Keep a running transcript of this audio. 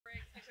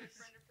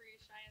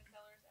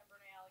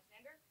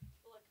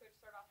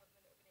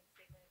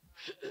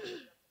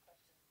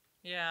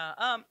Yeah.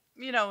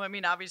 I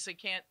mean, obviously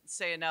can't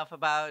say enough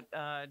about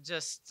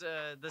just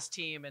this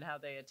team and how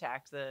they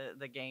attacked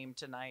the game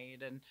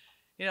tonight. And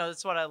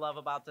that's what I love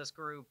about this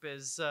group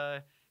is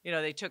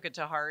they took it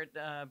to heart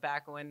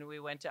back when we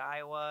went to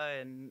Iowa,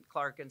 and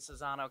Clark and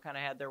Cesano kind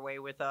of had their way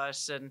with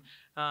us, and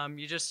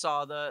you just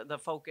saw the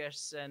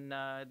focus and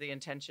the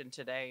intention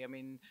today. I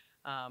mean,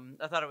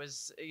 I thought it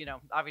was,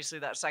 obviously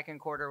that second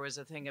quarter was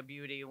a thing of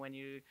beauty when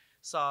you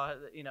saw,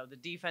 the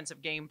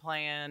defensive game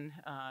plan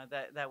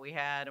that we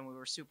had, and we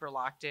were super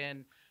locked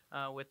in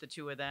with the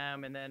two of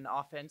them, and then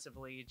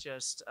offensively,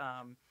 just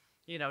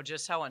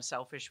how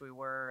unselfish we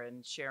were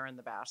and sharing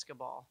the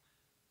basketball.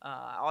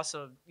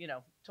 Also,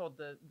 told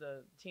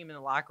the team in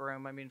the locker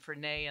room, I mean, for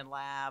Nay and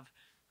Lav,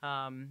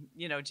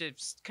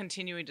 just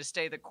continuing to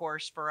stay the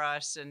course for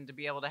us and to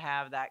be able to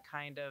have that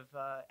kind of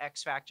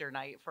X factor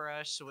night for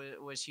us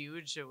was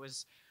huge. It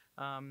was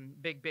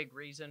big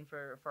reason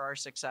for our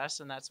success,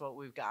 and that's what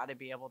we've got to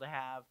be able to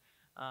have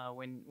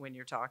when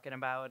you're talking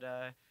about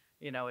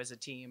as a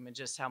team and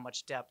just how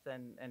much depth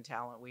and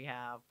talent we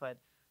have. But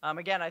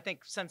again, I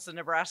think since the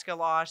Nebraska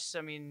loss,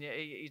 I mean,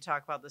 you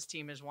talk about this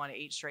team has won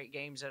 8 straight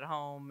games at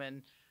home,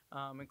 and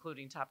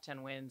including top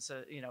 10 wins,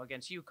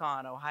 against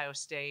UConn, Ohio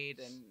State,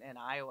 and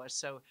Iowa.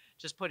 So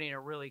just putting a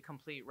really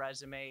complete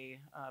resume,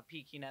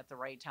 peaking at the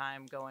right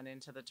time going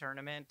into the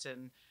tournament.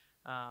 And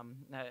I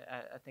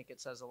think it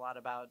says a lot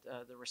about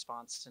the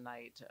response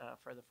tonight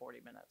for the 40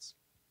 minutes.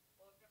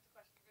 Well, if you have the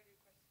question, we're going to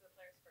do questions to the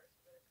players first.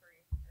 We'll go to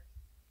Kareem first.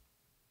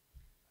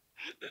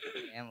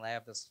 And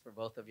Lav, this is for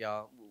both of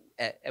y'all.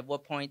 At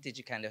what point did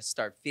you kind of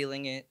start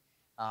feeling it?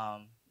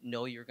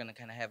 Know you're going to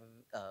kind of have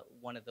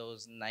one of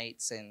those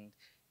nights, and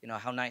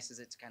how nice is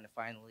it to kind of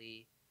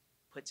finally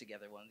put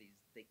together one of these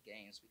big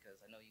games? Because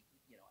I know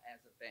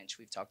as a bench,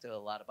 we've talked a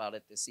lot about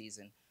it this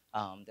season.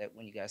 That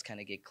when you guys kind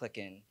of get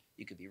clicking,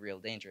 you could be real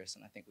dangerous,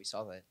 and I think we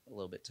saw that a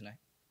little bit tonight.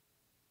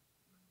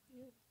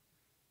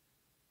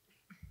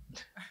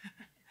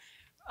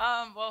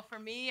 Well, for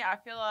me, I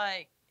feel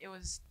like it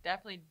was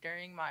definitely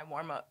during my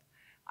warm up.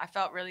 I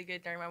felt really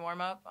good during my warm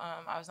up.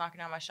 I was knocking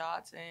down my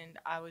shots, and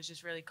I was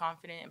just really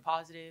confident and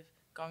positive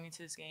going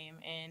into this game.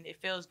 And it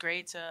feels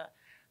great to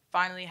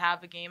finally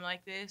have a game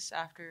like this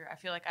after I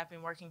feel like I've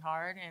been working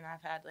hard and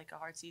I've had like a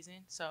hard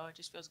season. So it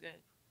just feels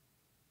good.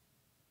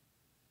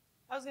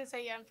 I was gonna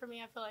say, yeah, and for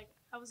me, I feel like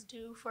I was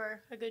due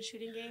for a good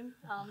shooting game.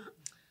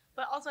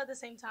 But also at the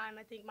same time,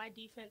 I think my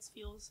defense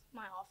fuels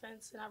my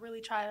offense, and I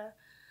really try to.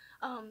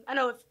 I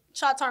know if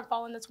shots aren't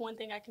falling, that's one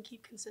thing I can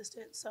keep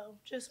consistent. So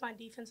just my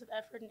defensive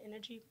effort and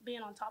energy,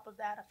 being on top of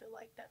that, I feel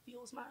like that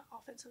fuels my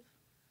offensive.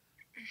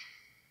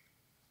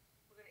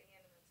 We'll go to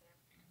Ian and then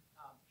Sam.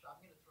 So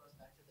I'm going to throw us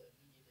back to the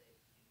media day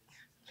at the beginning of the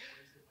season. What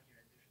is it when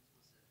your ambitions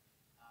was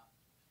to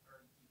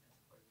earn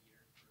Defensive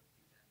Player of the Year for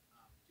the Big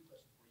Ten? Two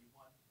questions for you.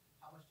 One,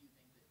 how much do you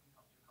think that you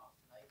helped your cause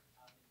tonight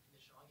in the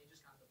showing and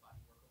just kind of the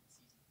body work over the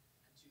season?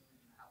 And two,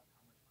 how much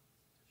fun was it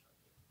to shut the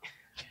game?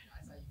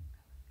 I saw you kind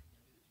of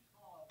do the juice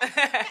ball,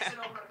 sit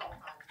over a couple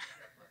times.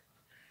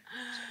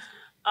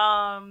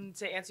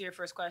 To answer your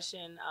first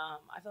question,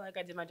 I feel like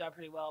I did my job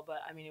pretty well,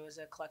 but I mean, it was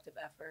a collective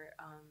effort.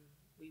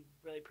 We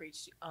really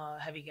preached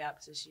heavy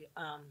gaps this year,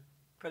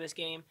 for this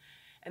game.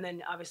 And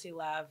then obviously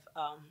Lav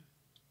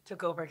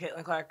took over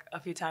Caitlin Clark a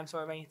few times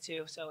for me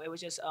too. So it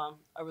was just a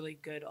really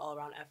good all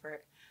around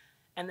effort.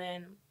 And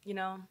then,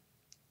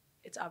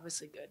 it's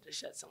obviously good to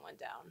shut someone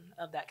down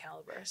of that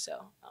caliber.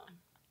 So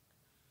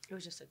it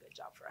was just a good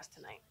job for us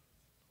tonight.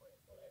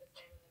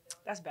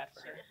 That's bad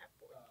for her.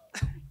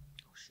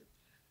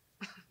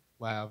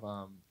 Lav,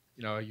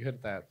 you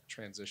hit that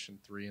transition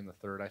 3 in the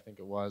third, I think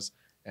it was,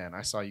 and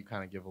I saw you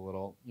kind of give a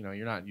little,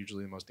 you're not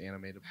usually the most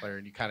animated player,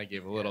 and you kind of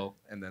gave a little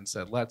and then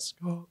said, "Let's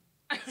go."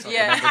 Something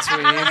in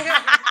between.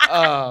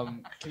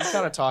 Can you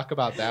kind of talk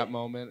about that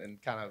moment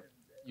and kind of,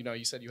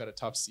 you said you had a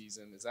tough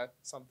season. Is that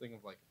something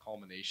of like a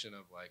culmination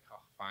of like,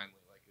 oh,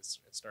 finally, like it's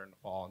starting to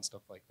fall and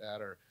stuff like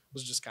that, or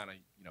was it just kind of,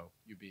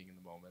 you being in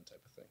the moment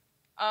type of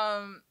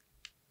thing?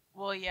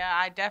 Well, yeah,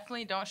 I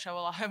definitely don't show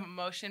a lot of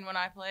emotion when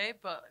I play,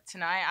 but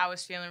tonight I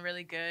was feeling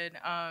really good.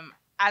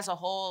 As a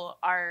whole,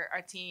 our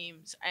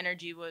team's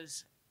energy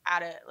was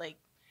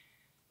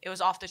it was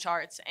off the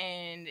charts,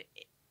 and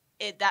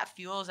that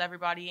fuels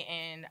everybody.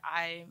 And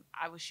I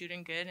was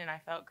shooting good, and I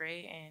felt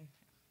great. And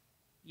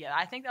yeah,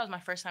 I think that was my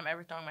first time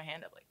ever throwing my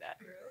hand up like that.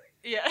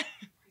 Really? Yeah.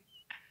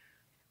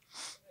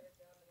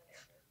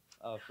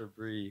 For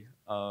Bree,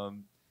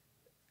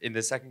 in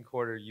the second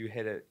quarter, you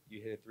hit a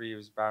three. It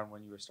was around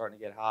when you were starting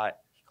to get hot.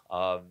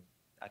 I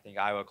think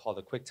Iowa called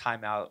a quick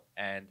timeout,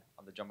 and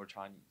on the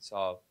jumbotron, you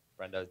saw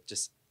Brenda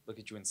just look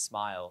at you and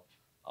smile.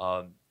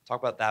 Talk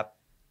about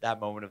that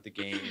moment of the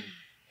game,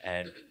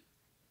 and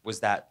was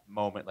that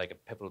moment like a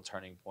pivotal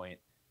turning point,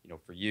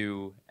 for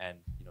you, and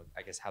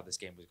I guess how this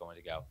game was going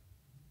to go?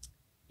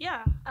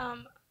 Yeah,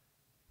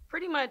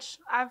 pretty much.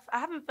 I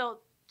haven't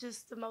felt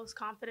just the most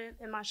confident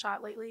in my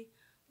shot lately.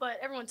 But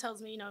everyone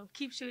tells me,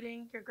 keep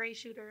shooting. You're a great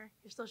shooter.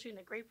 You're still shooting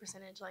a great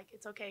percentage. Like,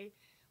 it's okay.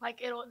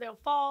 Like, they'll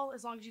fall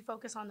as long as you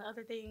focus on the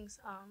other things.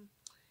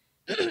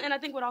 And I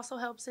think what also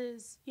helps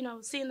is,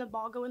 seeing the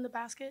ball go in the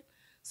basket.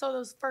 So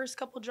those first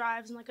couple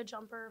drives and like a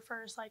jumper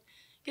first, like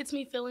gets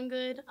me feeling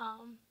good.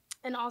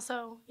 And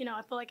also,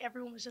 I feel like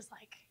everyone was just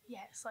like,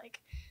 yes, like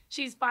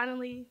she's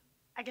finally,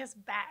 I guess,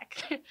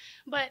 back.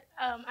 But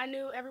I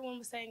knew everyone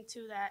was saying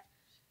too that,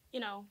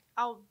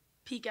 I'll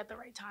peak at the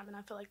right time, and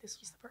I feel like this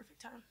was the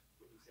perfect time.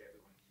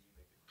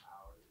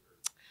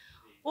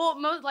 Well,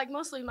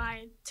 mostly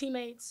my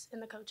teammates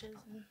and the coaches,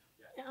 and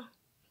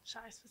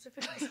Shy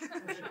specifically.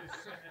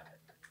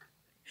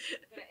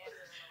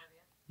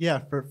 Yeah,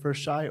 for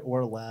Shy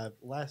or Lab,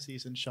 last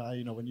season,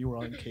 Shy, when you were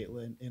on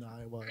Caitlin in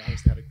Iowa,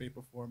 obviously had a great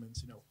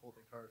performance,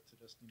 holding her to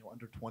just,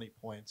 under 20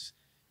 points.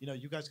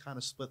 You guys kind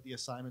of split the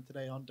assignment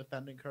today on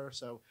defending her.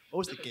 So what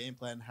was the game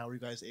plan? How were you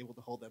guys able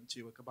to hold them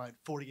to a combined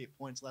 48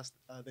 points less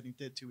than you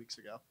did 2 weeks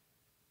ago?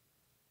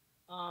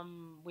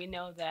 We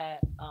know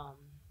that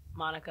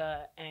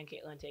Monica and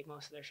Caitlin take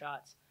most of their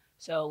shots.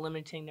 So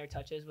limiting their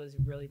touches was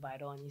really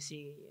vital. And you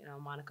see,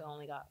 Monica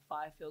only got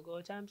 5 field goal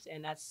attempts,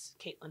 and that's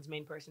Caitlin's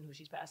main person who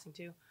she's passing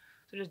to.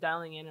 So just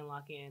dialing in and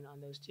locking in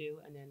on those two,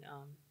 and then,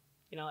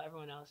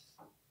 everyone else,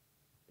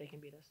 they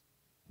can beat us.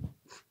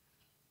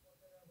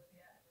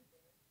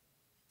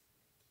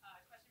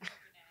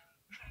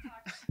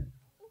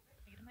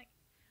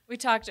 We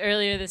talked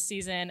earlier this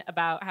season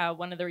about how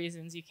one of the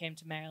reasons you came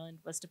to Maryland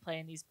was to play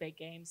in these big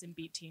games and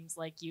beat teams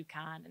like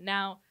UConn. And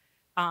now,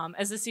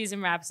 as the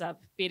season wraps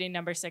up, beating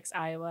number 6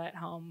 Iowa at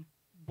home,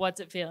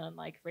 what's it feeling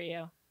like for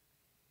you?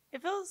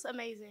 It feels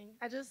amazing.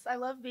 I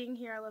love being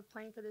here. I love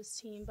playing for this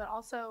team, but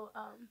also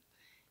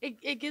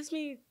it gives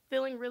me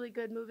feeling really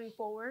good moving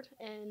forward.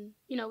 And,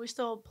 we're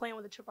still playing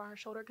with a chip on our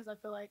shoulder because I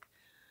feel like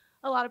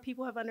a lot of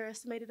people have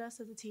underestimated us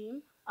as a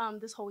team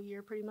this whole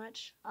year pretty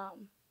much.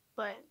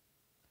 But,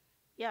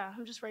 yeah,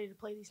 I'm just ready to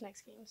play these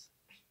next games.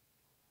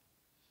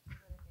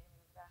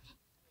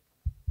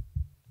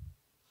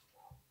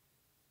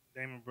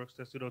 Damon Brooks,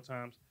 Testudo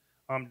Times.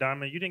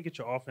 Diamond, you didn't get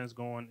your offense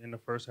going in the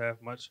first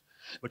half much,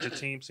 but your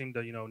team seemed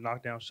to,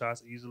 knock down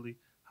shots easily.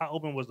 How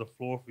open was the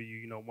floor for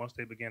you, once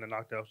they began to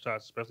knock down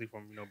shots, especially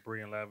from,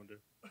 Bree and Lavender?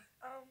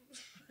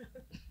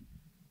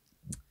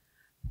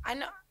 I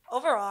know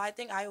overall, I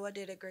think Iowa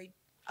did a great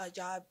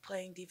job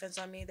playing defense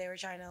on me. They were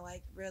trying to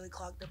really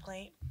clog the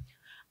paint.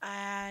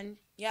 And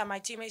yeah, my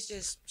teammates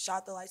just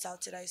shot the lights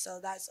out today, so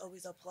that's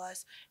always a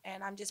plus.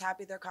 And I'm just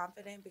happy they're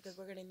confident because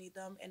we're going to need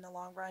them in the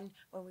long run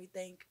when we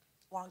think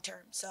long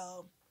term.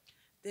 So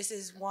this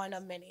is one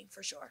of many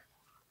for sure.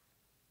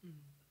 Mm-hmm.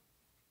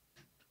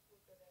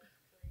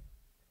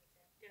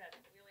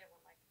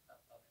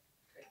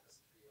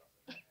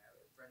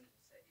 Brendan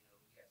said, you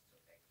guys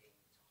took that game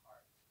to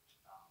heart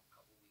a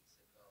couple weeks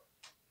ago.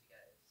 You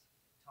guys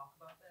talk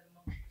about that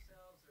amongst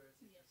yourselves, or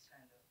is it just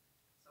kind of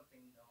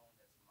something known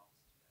that's amongst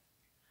you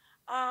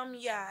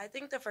guys? Yeah, I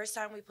think the first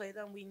time we played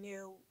them, we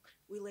knew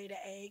we laid an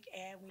egg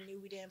and we knew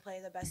we didn't play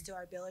the best to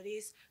our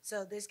abilities.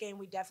 So this game,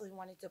 we definitely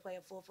wanted to play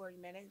a full 40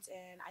 minutes,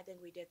 and I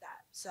think we did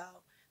that.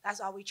 So that's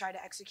all we try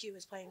to execute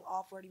is playing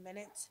all 40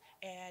 minutes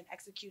and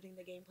executing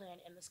the game plan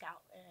in the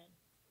scout. And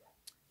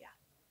yeah.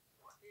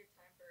 We have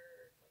time for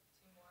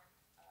 2 more.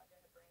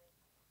 Brandon.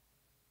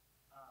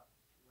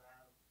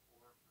 Lav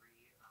or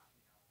Bree,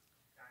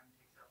 Diamond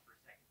picks up her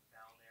second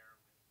foul there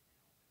with,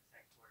 in the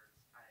second quarter,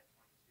 it's tied at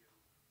 22. A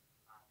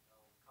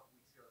couple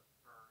weeks ago,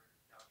 her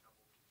foul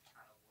trouble was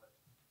kind of what the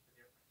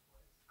difference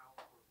was. How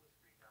important was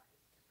for you guys to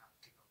kind of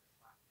pick up the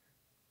slack there?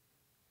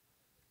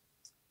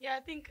 Yeah,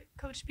 I think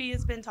Coach B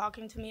has been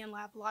talking to me and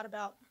Lab a lot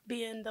about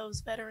being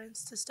those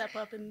veterans to step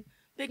up in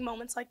big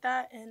moments like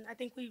that, and I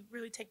think we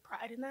really take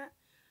pride in that.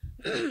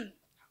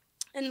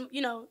 And,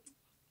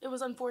 it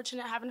was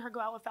unfortunate having her go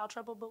out with foul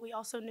trouble, but we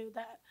also knew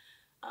that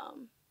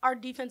our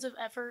defensive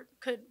effort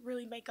could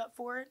really make up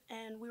for it,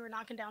 and we were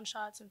knocking down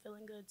shots and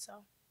feeling good.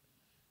 So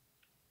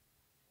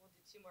We'll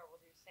do 2 more.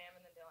 We'll do Sam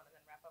and then Dylan, and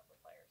then wrap up with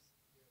players.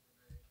 Yeah,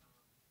 Renee,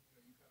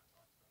 you kind of talked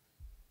about it.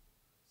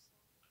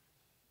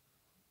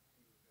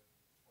 You were good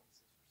 26%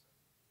 from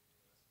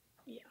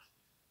the yeah,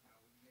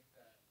 when you make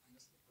that, you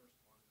missed the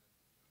first one, and then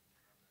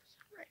you're on that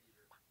Right.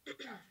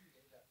 After you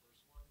made that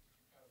first one, did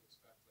you kind of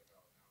expect like,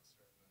 oh, now it's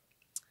starting to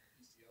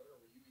piece together, or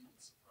were you even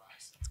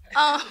surprised?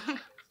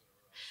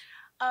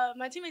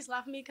 My teammates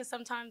laugh at me because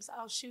sometimes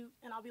I'll shoot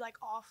and I'll be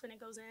off and it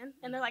goes in,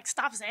 and they're like,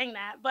 "Stop saying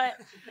that."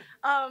 But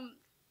I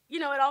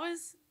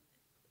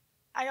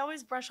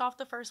always brush off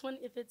the first one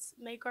if it's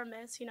make or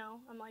miss.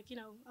 I'm like,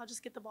 I'll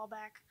just get the ball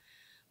back,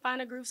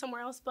 find a groove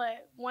somewhere else.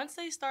 But once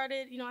they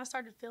started, I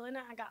started feeling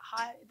it. I got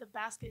hot. The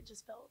basket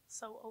just felt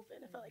so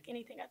open. It felt like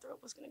anything I threw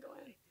up was gonna go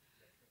in.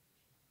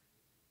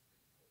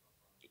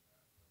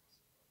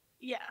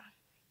 Yeah,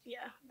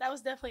 that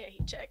was definitely a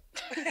heat check.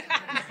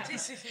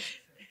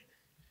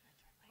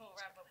 We'll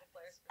wrap up with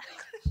players.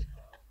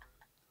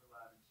 For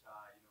Lav and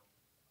Shy,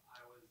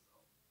 Iowa's a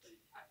pretty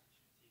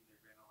catch-and-shoot team. They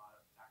ran a lot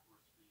of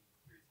backdoor screens. I'm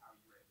curious how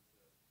you were able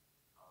to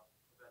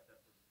prevent them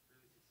from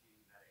really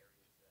succeeding in that area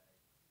today.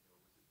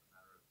 Was it a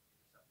matter of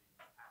intercepting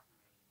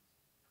passing lanes,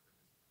 or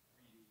just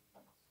reading? If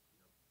both of you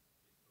could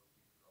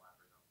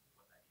elaborate on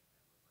what that game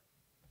plan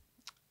looked like.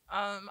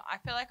 I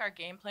feel like our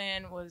game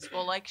plan was,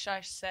 well, like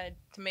Shush said,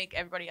 to make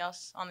everybody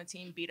else on the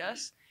team beat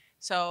us.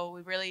 So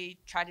we really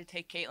tried to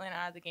take Caitlin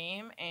out of the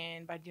game,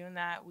 and by doing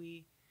that,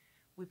 we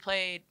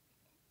played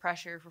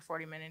pressure for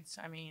 40 minutes.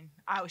 I mean,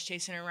 I was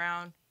chasing her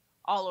around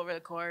all over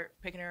the court,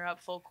 picking her up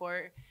full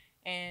court,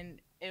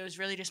 and it was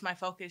really just my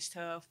focus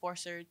to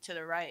force her to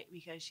the right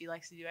because she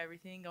likes to do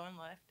everything going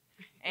left,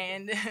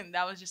 and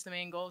that was just the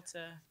main goal,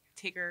 to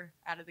take her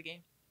out of the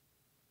game.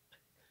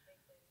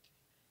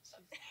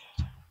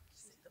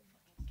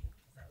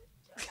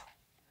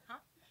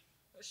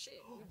 Oh shit,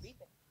 you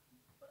beeping.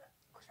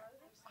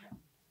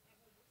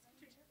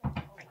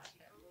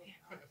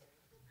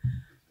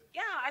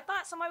 Yeah, I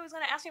thought somebody was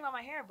gonna ask me about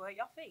my hair, but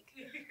y'all fake.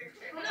 She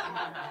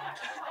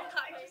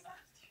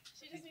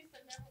just needs to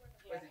never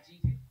wear the Was it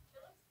Gigi?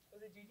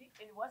 Was it Gigi?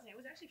 It wasn't. It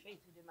was actually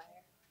Faith who did my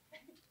hair.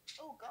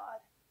 Oh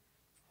God.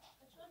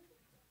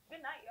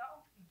 Good night,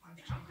 y'all.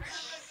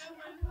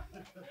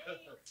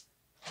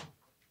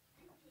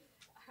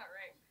 All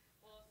right.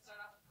 We'll start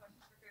off with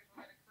questions for Coach.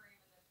 We'll go to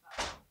Kareem and then Bob.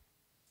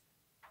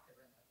 Hey,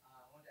 Brenda,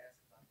 I wanted to ask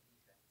about the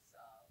defense.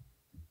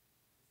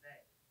 Is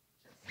that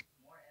just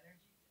more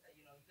energy?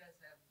 You know, you guys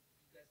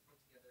put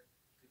together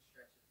good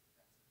stretches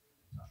defensively.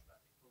 We talked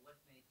about it, but what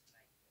made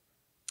tonight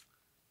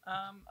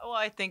different? Well,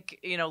 I think,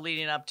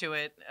 leading up to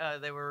it,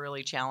 they were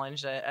really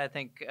challenged. I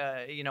think,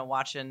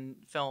 watching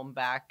film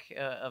back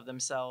of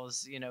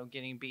themselves,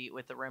 getting beat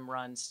with the rim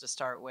runs to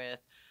start with,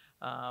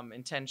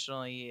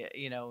 intentionally,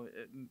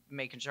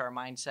 making sure our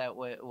mindset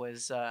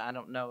was I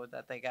don't know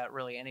that they got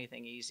really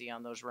anything easy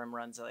on those rim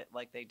runs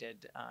like they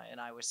did in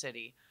Iowa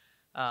City.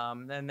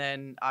 And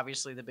then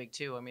obviously the big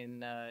two. I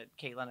mean,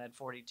 Caitlin had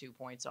 42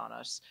 points on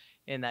us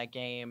in that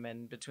game,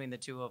 and between the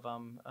two of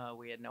them,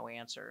 we had no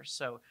answer.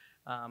 So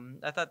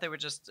I thought they were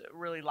just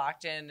really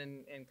locked in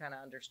and kind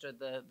of understood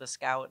the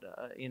scout,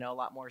 a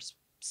lot more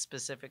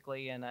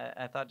specifically. And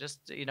I thought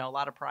just, a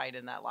lot of pride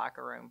in that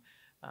locker room.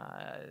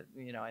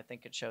 I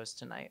think it shows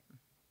tonight.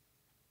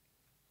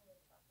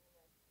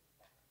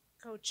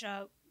 Coach,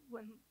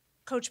 when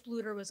Coach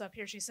Bluter was up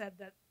here, she said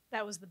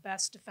that was the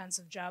best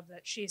defensive job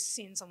that she's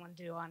seen someone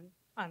do on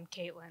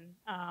Caitlin.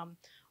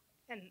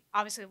 And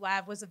obviously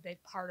Lav was a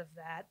big part of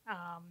that.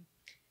 Can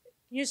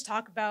you just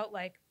talk about,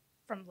 like,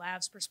 from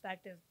Lav's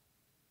perspective,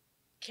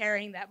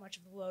 carrying that much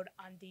of the load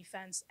on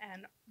defense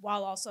and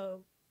while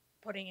also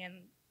putting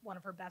in one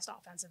of her best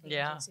offensive games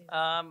Yeah. this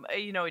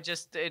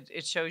season?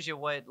 It shows you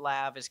what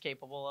Lav is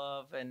capable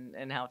of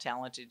and how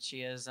talented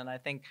she is. And I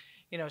think,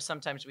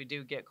 sometimes we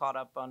do get caught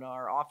up on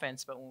our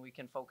offense, but when we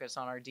can focus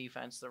on our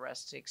defense, the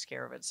rest takes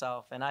care of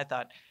itself. And I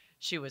thought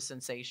she was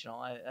sensational.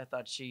 I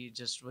thought she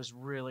just was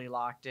really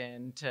locked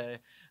into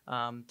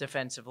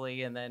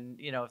defensively. And then,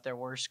 if there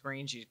were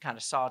screens, you kind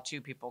of saw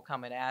two people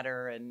coming at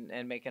her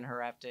and making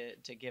her have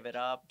to give it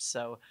up.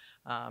 So,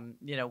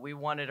 we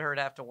wanted her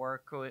to have to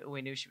work.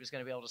 We knew she was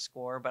going to be able to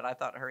score, but I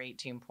thought her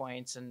 18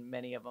 points, and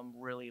many of them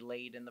really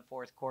late in the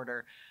fourth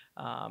quarter,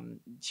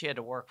 she had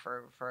to work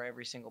for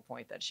every single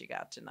point that she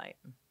got tonight.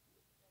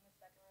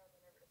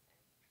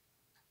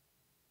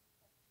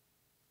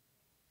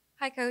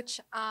 Hi, Coach.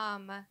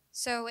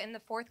 So in the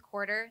fourth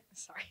quarter,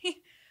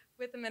 sorry,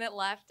 with a minute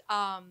left,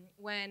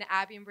 when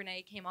Abby and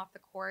Brene came off the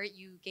court,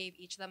 you gave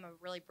each of them a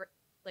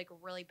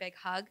really big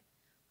hug.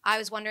 I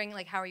was wondering,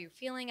 like, how are you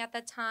feeling at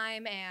that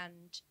time,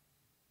 and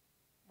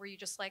were you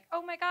just like,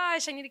 oh my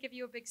gosh, I need to give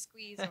you a big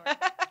squeeze? Or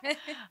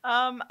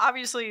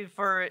Obviously,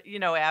 for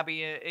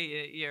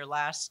Abby, your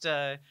last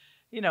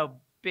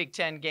Big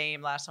Ten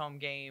game, last home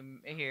game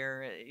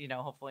here,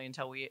 hopefully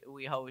until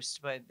we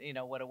host, but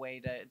what a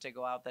way to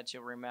go out that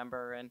you'll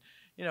remember. And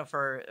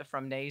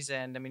from Nay's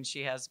end, I mean,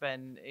 she has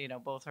been,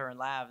 both her and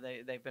Lav,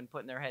 they've been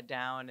putting their head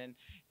down. And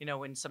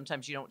when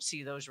sometimes you don't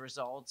see those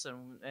results,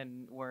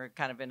 and we're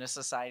kind of in a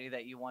society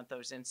that you want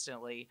those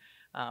instantly.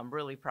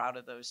 Really proud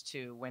of those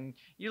two. When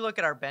you look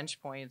at our bench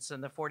points,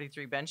 and the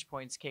 43 bench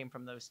points came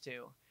from those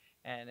two,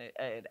 and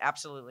it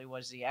absolutely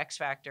was the X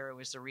factor. It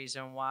was the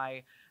reason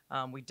why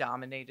we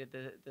dominated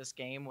this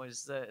game,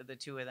 was the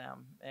two of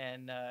them.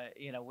 And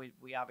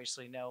we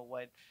obviously know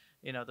what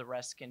the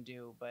rest can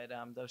do, but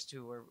those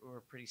two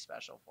were pretty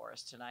special for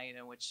us tonight,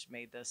 and which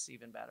made this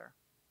even better.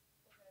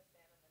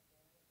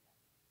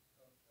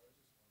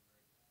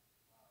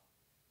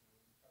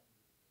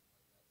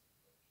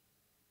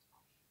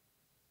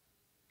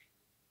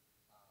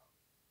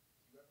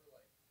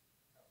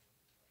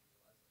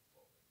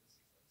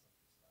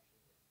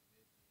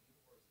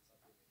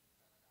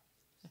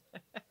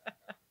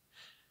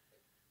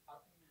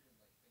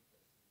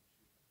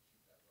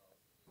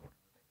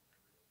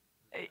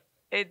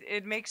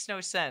 It makes no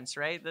sense,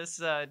 right?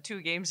 This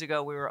 2 games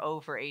ago we were 0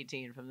 for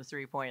 18 from the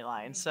 3-point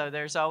line. So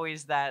there's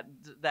always that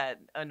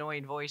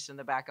annoying voice in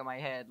the back of my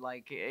head,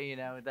 like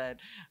that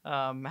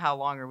how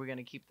long are we going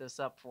to keep this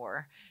up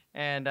for?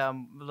 And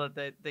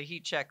the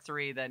heat check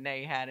 3 that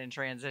Nay had in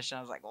transition,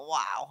 I was like,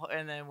 wow.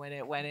 And then when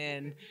it went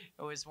in,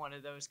 it was one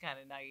of those kind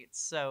of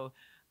nights. So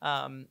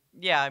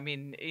I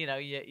mean,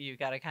 you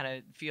got to kind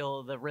of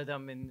feel the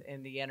rhythm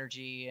and the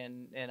energy,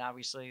 and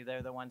obviously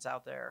they're the ones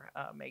out there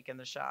making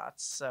the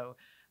shots. So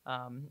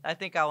I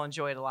think I'll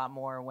enjoy it a lot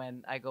more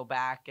when I go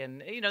back.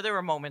 And there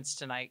were moments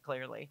tonight,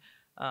 clearly,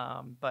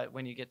 but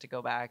when you get to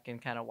go back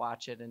and kind of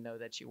watch it and know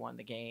that you won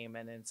the game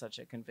and in such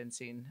a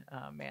convincing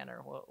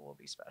manner, will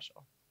be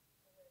special.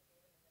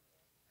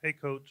 Hey,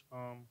 Coach.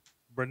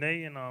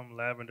 Brene and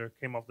Lavender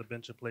came off the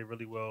bench and played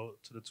really well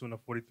to the tune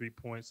of 43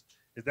 points.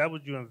 Is that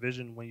what you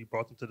envisioned when you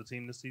brought them to the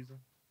team this season?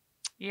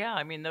 Yeah,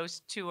 I mean, those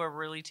two are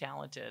really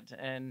talented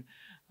and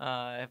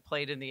have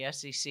played in the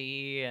SEC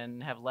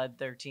and have led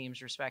their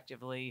teams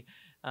respectively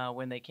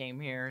when they came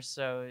here.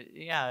 So,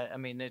 yeah, I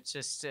mean, it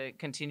just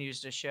continues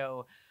to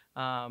show,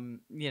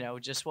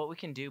 just what we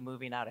can do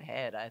moving out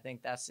ahead. I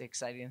think that's the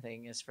exciting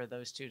thing is for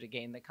those two to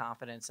gain the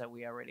confidence that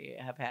we already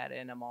have had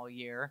in them all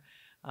year.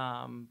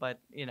 But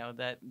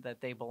that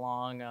they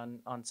belong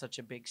on such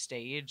a big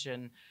stage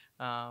and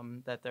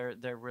that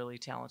they're really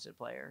talented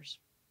players.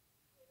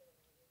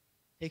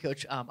 Hey,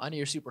 Coach. I know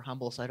you're super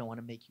humble, so I don't want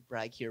to make you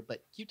brag here, but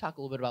can you talk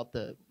a little bit about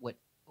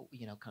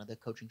kind of the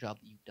coaching job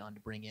that you've done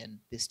to bring in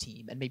this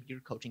team and maybe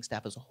your coaching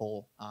staff as a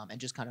whole, and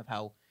just kind of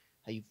how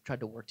you've tried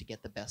to work to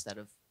get the best out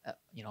of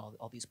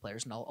all these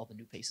players and all the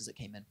new faces that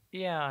came in.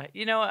 Yeah,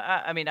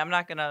 I mean, I'm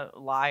not gonna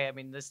lie. I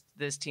mean,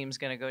 this team's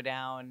gonna go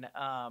down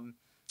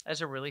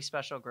as a really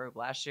special group.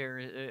 Last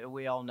year,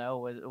 we all know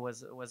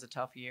was a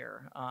tough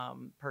year,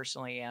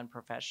 personally and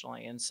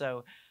professionally, and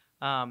so.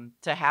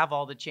 To have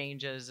all the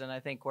changes, and I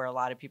think where a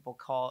lot of people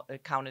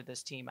counted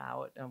this team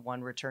out, and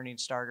one returning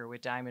starter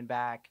with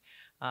Diamondback,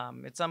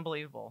 it's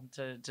unbelievable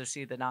to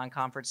see the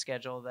non-conference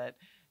schedule that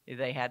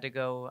they had to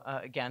go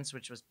against,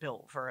 which was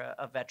built for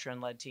a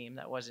veteran-led team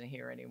that wasn't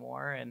here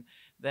anymore, and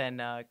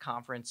then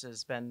conference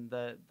has been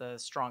the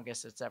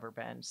strongest it's ever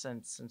been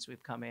since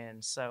we've come in.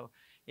 So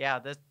yeah,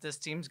 this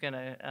team's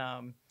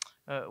gonna.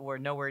 We're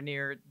nowhere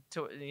near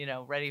to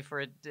ready for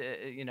it.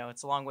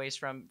 It's a long ways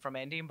from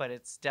ending, but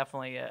it's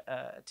definitely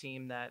a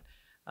team that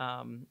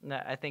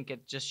I think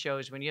it just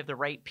shows when you have the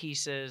right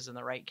pieces and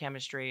the right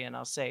chemistry. And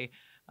I'll say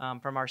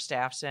from our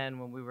staff's end,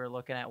 when we were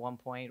looking at one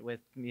point with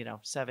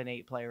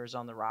 7-8 players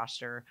on the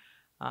roster,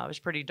 it was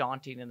pretty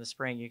daunting in the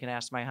spring. You can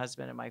ask my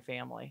husband and my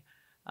family.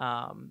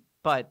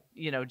 But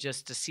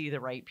just to see the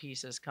right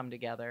pieces come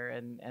together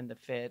and the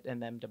fit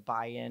and them to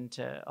buy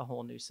into a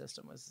whole new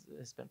system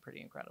has been pretty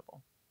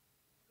incredible.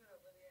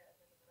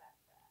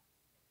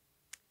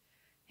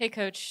 Hey,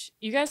 Coach,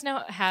 you guys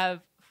now have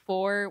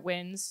 4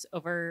 wins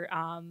over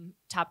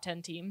top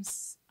 10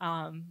 teams.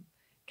 Kind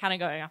of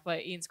going off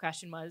what Ian's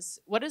question was,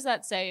 what does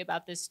that say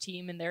about this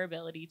team and their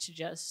ability to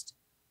just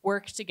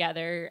work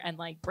together and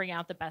bring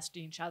out the best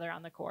in each other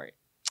on the court?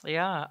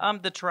 Yeah,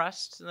 the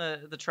trust,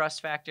 the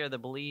trust factor, the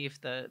belief,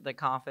 the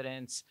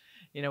confidence.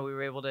 We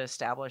were able to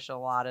establish a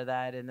lot of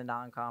that in the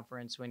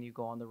non-conference when you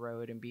go on the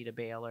road and beat a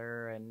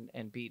Baylor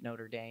and beat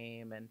Notre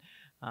Dame and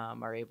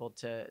are able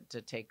to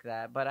take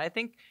that. But I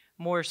think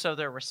more so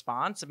their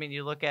response. I mean,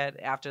 you look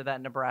at after that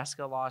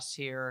Nebraska loss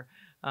here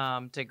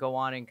to go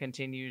on and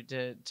continue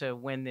to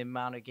win the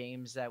amount of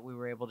games that we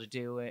were able to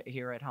do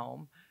here at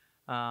home.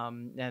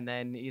 And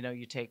then,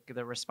 you take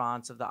the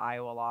response of the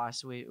Iowa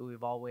loss.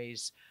 We've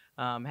always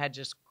had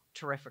just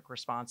terrific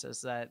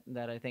responses that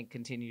I think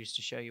continues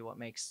to show you what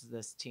makes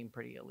this team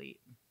pretty elite.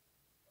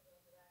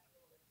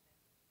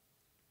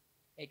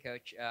 Hey,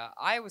 Coach.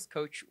 Iowa's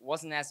coach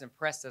wasn't as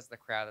impressed as the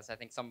crowd as I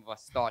think some of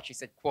us thought. She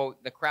said,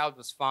 quote, "The crowd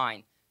was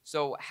fine."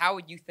 So how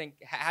do you think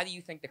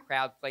the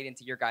crowd played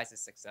into your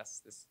guys'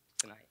 success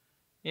tonight?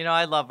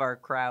 I love our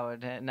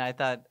crowd, and I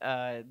thought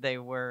they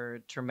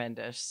were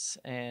tremendous.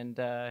 And,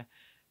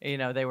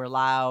 they were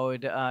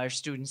loud. Our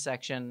student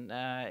section,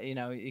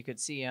 you could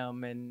see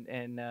them,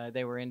 and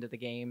they were into the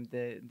game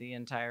the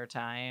entire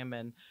time.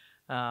 And,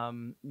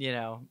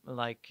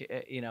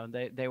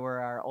 they were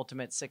our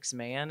ultimate 6th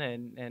man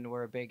and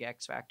were a big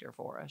X factor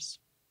for us.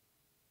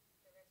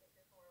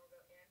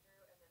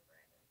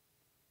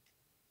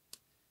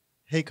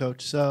 Hey,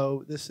 Coach.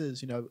 So this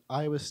is,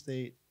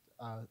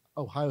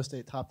 Ohio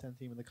State top 10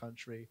 team in the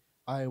country.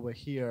 Iowa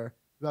here.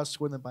 You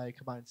outscored them by a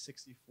combined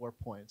 64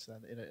 points,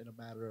 and in a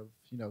matter of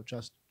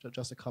just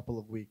a couple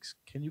of weeks.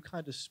 Can you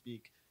kind of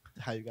speak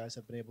to how you guys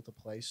have been able to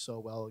play so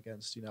well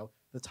against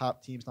the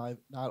top teams,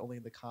 not only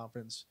in the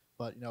conference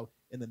but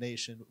in the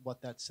nation?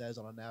 What that says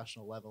on a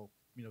national level,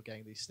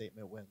 getting these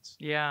statement wins.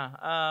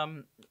 Yeah,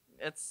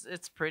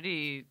 it's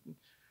pretty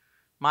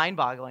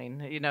mind-boggling,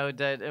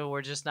 that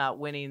we're just not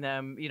winning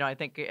them. I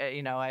think,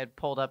 I had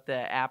pulled up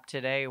the app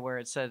today where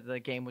it said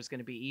the game was going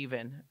to be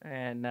even.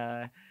 And,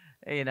 to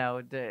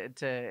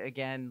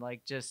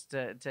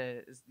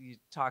you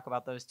talk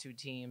about those two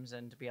teams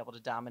and to be able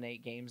to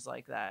dominate games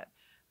like that.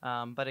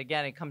 But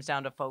again, it comes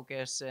down to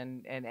focus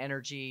and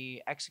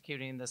energy,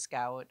 executing the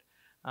scout,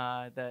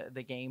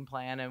 the game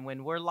plan. And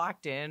when we're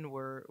locked in,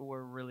 we're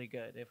really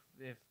good.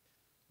 If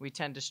we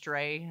tend to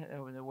stray,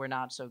 we're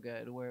not so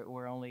good.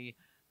 We're only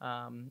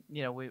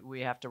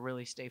we have to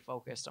really stay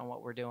focused on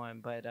what we're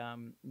doing. But,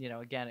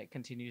 again, it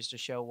continues to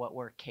show what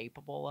we're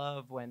capable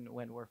of when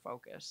we're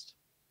focused.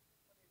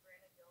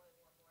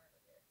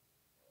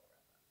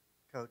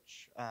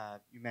 Coach,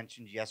 you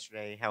mentioned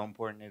yesterday how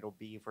important it'll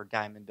be for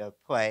Diamond to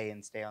play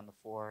and stay on the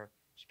floor.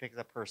 She picks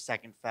up her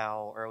second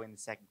foul early in the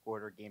second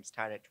quarter. Game's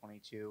tied at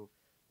 22.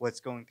 What's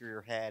going through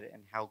your head,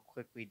 and how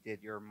quickly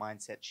did your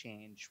mindset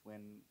change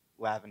when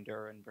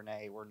Lavender and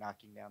Brene were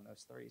knocking down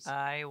those threes?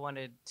 I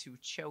wanted to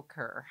choke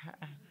her,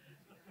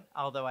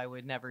 although I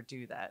would never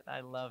do that.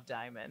 I love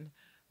Diamond.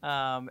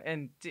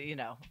 And you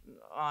know,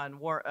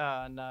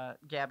 on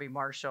Gabby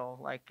Marshall,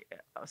 like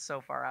so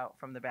far out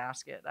from the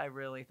basket, I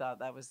really thought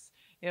that was,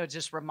 you know,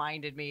 just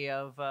reminded me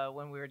of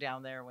when we were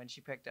down there when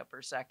she picked up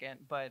her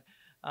second. But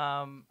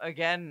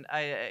again,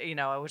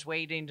 I was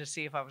waiting to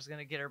see if I was going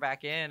to get her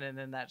back in, and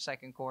then that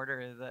second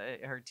quarter,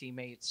 her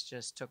teammates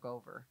just took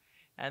over,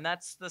 and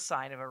that's the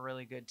sign of a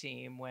really good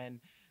team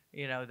when.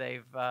 You know,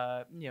 they've,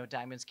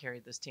 Diamonds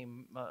carried this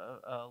team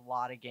a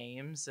lot of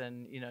games,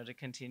 and, you know, to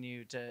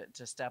continue to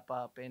step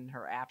up in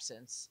her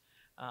absence,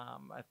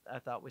 I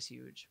thought was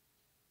huge.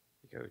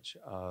 Coach,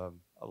 a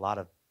lot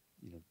of,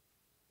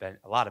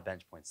 a lot of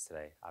bench points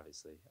today,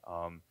 obviously.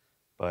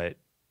 But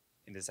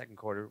in the second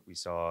quarter, we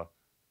saw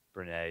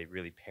Brene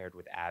really paired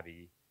with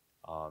Abby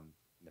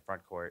in the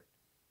front court.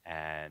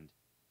 And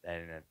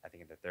then I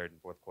think in the third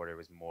and fourth quarter, it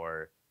was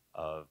more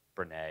of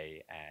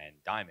Brene and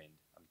Diamond.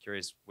 I'm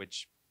curious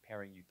which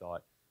pairing you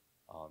thought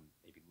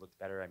maybe looked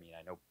better. I mean,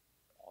 I know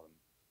all of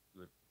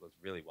them looked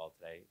really well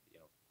today,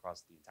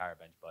 across the entire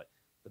bench, but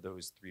for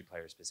those three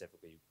players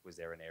specifically, was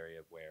there an area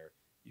where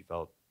you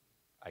felt,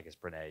 I guess,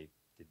 Brene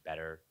did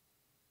better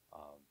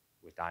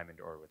with Diamond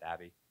or with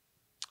Abby?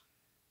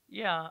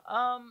 Yeah,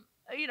 I'll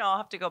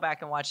have to go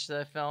back and watch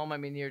the film. I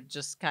mean, you're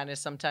just kind of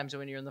sometimes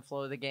when you're in the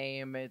flow of the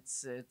game,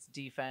 it's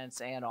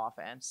defense and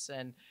offense,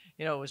 and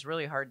it was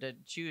really hard to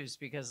choose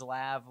because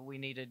we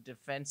needed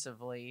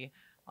defensively.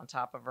 On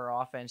top of her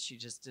offense, she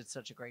just did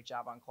such a great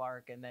job on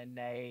Clark. And then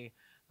Nay,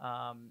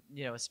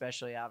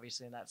 especially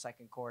obviously in that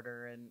second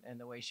quarter and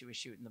the way she was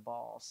shooting the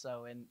ball.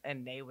 So,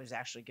 and Nay was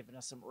actually giving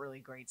us some really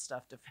great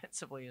stuff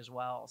defensively as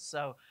well.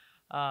 So,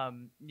 I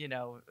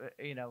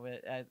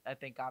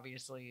think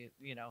obviously,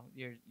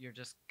 you're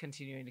just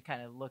continuing to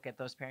kind of look at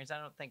those pairings. I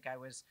don't think I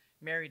was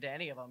married to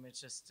any of them. It's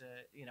just,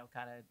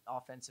 kind of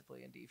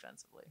offensively and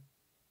defensively.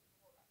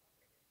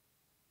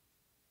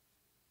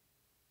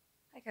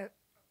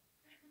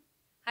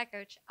 Hi,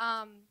 Coach.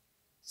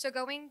 So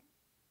going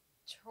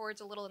towards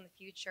a little in the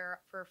future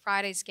for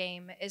Friday's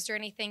game, is there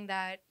anything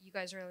that you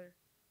guys are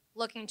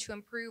looking to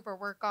improve or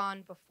work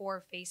on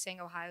before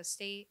facing Ohio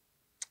State?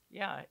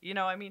 Yeah,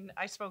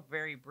 I spoke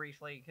very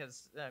briefly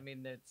because,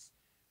 it's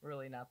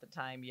really not the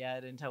time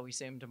yet until we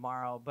see him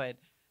tomorrow. But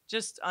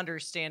just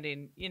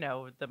understanding,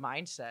 the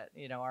mindset,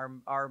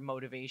 our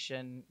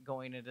motivation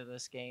going into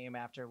this game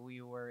after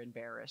we were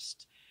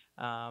embarrassed.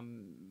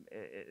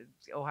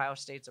 Ohio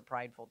State's a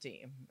prideful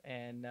team,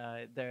 and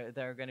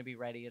they're going to be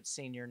ready. It's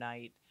senior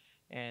night,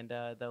 and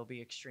they'll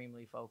be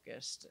extremely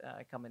focused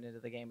coming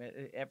into the game.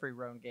 Every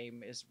road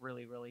game is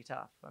really, really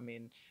tough. I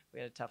mean,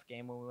 we had a tough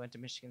game when we went to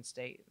Michigan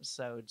State.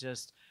 So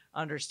just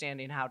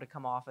understanding how to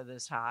come off of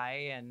this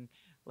high and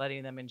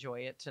letting them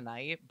enjoy it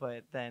tonight.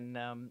 But then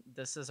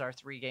this is our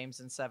 3 games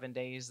in 7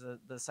 days,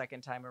 the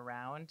second time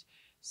around.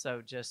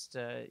 So just,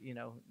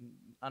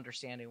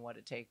 understanding what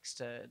it takes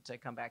to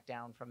come back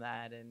down from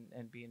that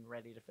and being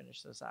ready to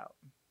finish this out.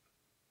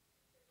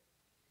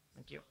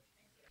 Thank you.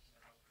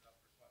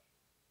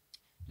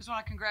 Just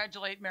want to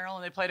congratulate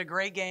Maryland. They played a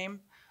great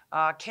game,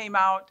 came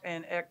out,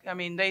 and,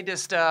 they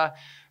just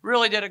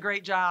really did a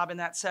great job in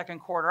that second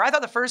quarter. I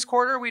thought the first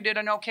quarter we did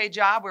an okay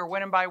job. We were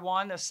winning by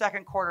 1. The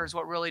second quarter is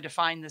what really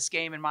defined this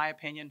game, in my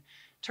opinion.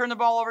 Turned the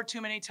ball over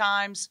too many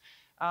times.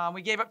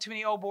 We gave up too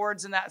many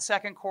boards in that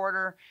second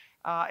quarter.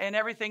 And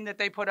everything that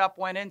they put up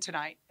went in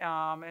tonight.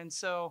 And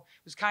so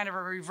it was kind of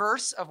a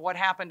reverse of what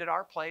happened at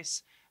our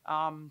place.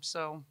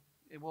 So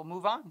we'll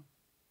move on. Coach,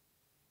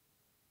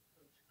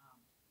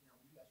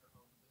 you guys are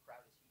home. The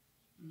crowd is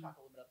huge. Can you talk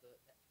a little bit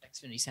about the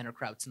Xfinity Center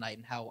crowd tonight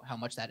and how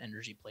much that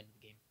energy played in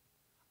the game?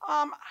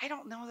 I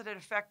don't know that it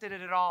affected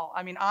it at all.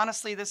 I mean,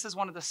 honestly, this is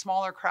one of the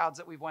smaller crowds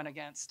that we've went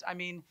against. I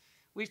mean,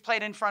 we've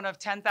played in front of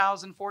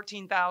 10,000,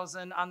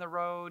 14,000 on the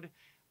road.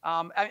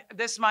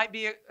 This might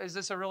be, is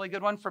this a really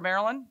good one for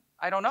Maryland?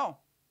 I don't know.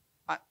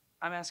 I'm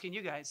asking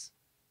you guys.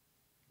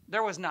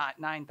 There was not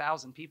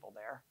 9,000 people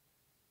there.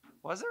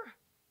 Was there?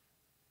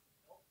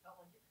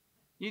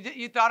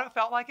 You thought it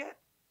felt like it?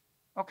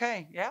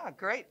 Okay, yeah,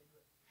 great.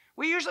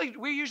 We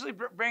usually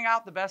bring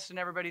out the best in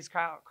everybody's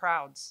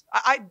crowds.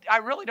 I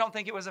really don't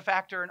think it was a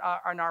factor in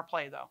our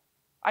play, though.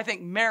 I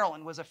think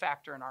Maryland was a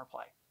factor in our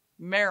play.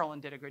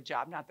 Maryland did a good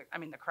job.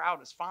 The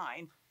crowd is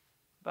fine.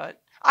 But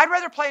I'd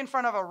rather play in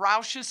front of a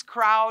raucous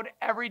crowd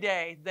every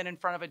day than in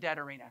front of a dead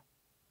arena.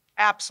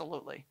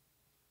 Absolutely.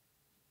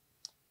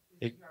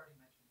 You already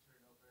mentioned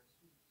turnovers.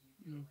 Do you feel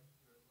like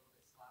you were a little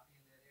bit sloppy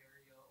in that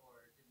area,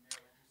 or did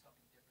Maryland do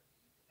something different?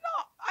 No,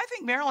 I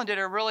think Maryland did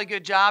a really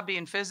good job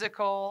being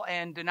physical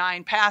and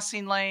denying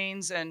passing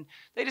lanes, and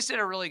they just did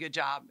a really good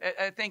job.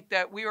 I think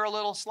that we were a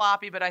little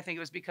sloppy, but I think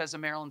it was because of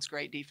Maryland's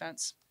great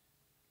defense.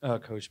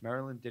 Coach,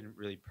 Maryland didn't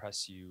really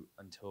press you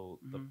until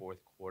the fourth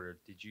quarter.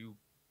 Did you,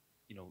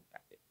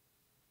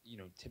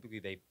 typically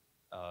they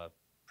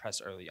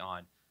press early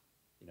on.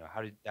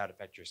 How did that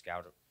affect your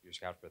scout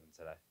for them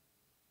today?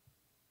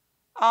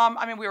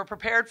 I mean, we were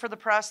prepared for the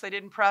press. They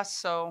didn't press,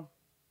 so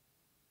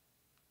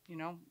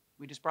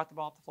we just brought the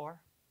ball up the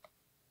floor.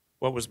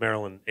 What was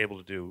Maryland able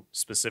to do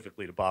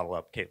specifically to bottle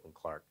up Caitlin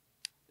Clark?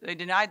 They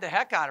denied the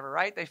heck out of her,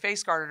 right? They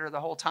face guarded her the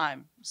whole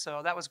time,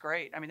 so that was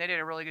great. I mean, they did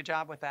a really good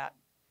job with that.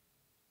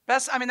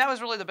 That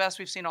was really the best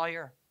we've seen all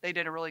year. They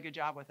did a really good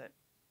job with it.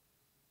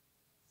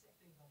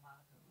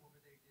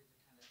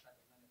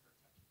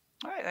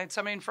 All right, they had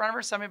somebody in front of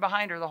her, somebody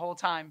behind her the whole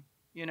time,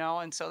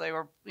 and so they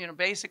were,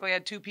 basically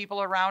had two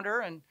people around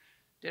her and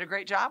did a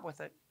great job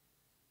with it.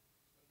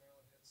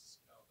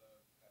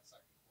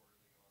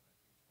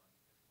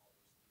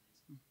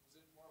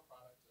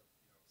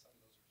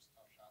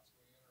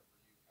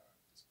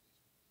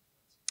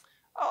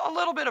 A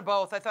little bit of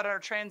both. I thought our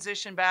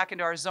transition back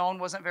into our zone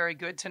wasn't very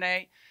good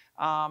tonight.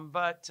 They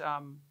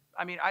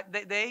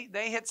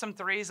hit some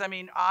threes. I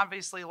mean,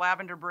 obviously,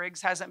 Lavender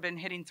Briggs hasn't been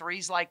hitting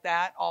threes like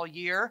that all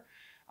year.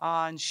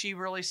 And she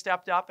really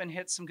stepped up and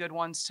hit some good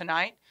ones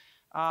tonight.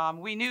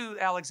 We knew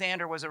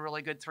Alexander was a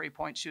really good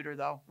three-point shooter,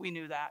 though. We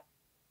knew that.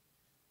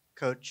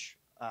 Coach,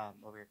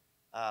 over here.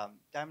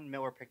 Diamond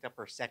Miller picked up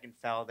her second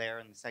foul there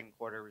in the second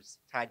quarter. It was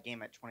tied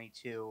game at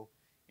 22.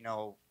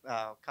 A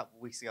couple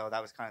weeks ago,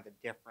 that was kind of the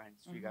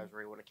difference. You guys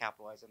were able to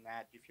capitalize on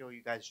that. Do you feel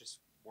you guys just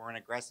weren't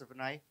aggressive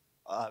enough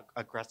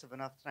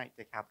tonight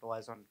to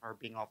capitalize on her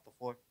being off the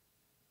floor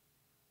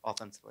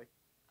offensively?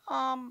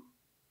 I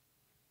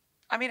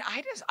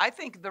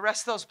think the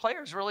rest of those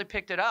players really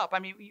picked it up. I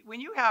mean,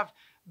 when you have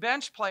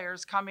bench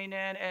players coming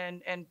in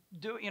and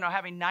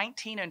having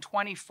 19 and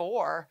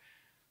 24,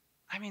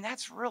 I mean,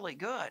 that's really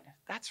good.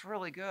 That's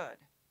really good.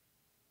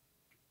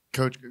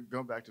 Coach,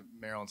 going back to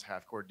Maryland's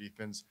half-court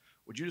defense,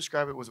 would you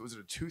describe it? Was it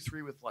a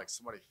 2-3 with like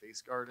somebody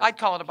face guarded? I'd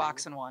call it a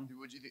box and one. Do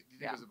you think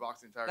it was a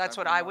box the entire time? That's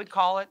what I would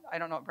call it. I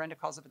don't know what Brenda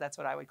calls it, but that's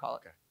what I would call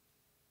it. Okay.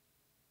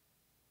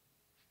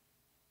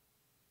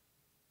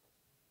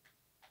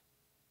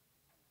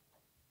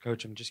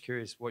 Coach, I'm just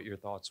curious what your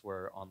thoughts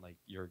were on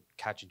your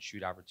catch and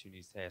shoot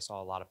opportunities today. I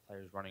saw a lot of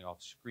players running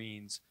off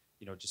screens.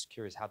 Just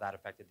curious how that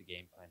affected the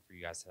game plan for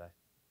you guys today.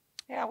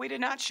 Yeah, we did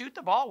not shoot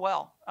the ball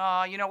well.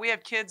 We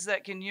have kids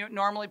that can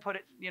normally put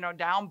it,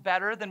 down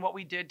better than what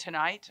we did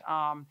tonight.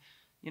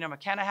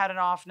 McKenna had an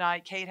off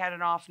night. Kate had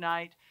an off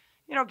night.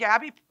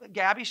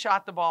 Gabby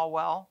shot the ball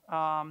well.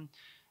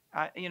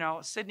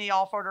 Sydney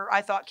Alforder,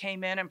 I thought,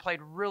 came in and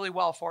played really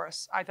well for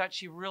us. I thought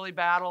she really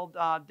battled,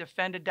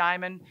 defended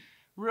Diamond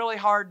really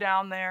hard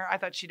down there. I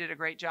thought she did a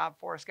great job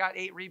for us. Got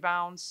 8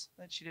 rebounds.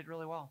 That she did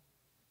really well.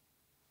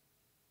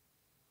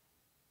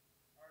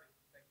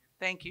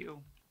 Thank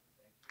you.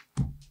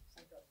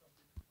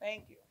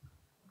 Thank you.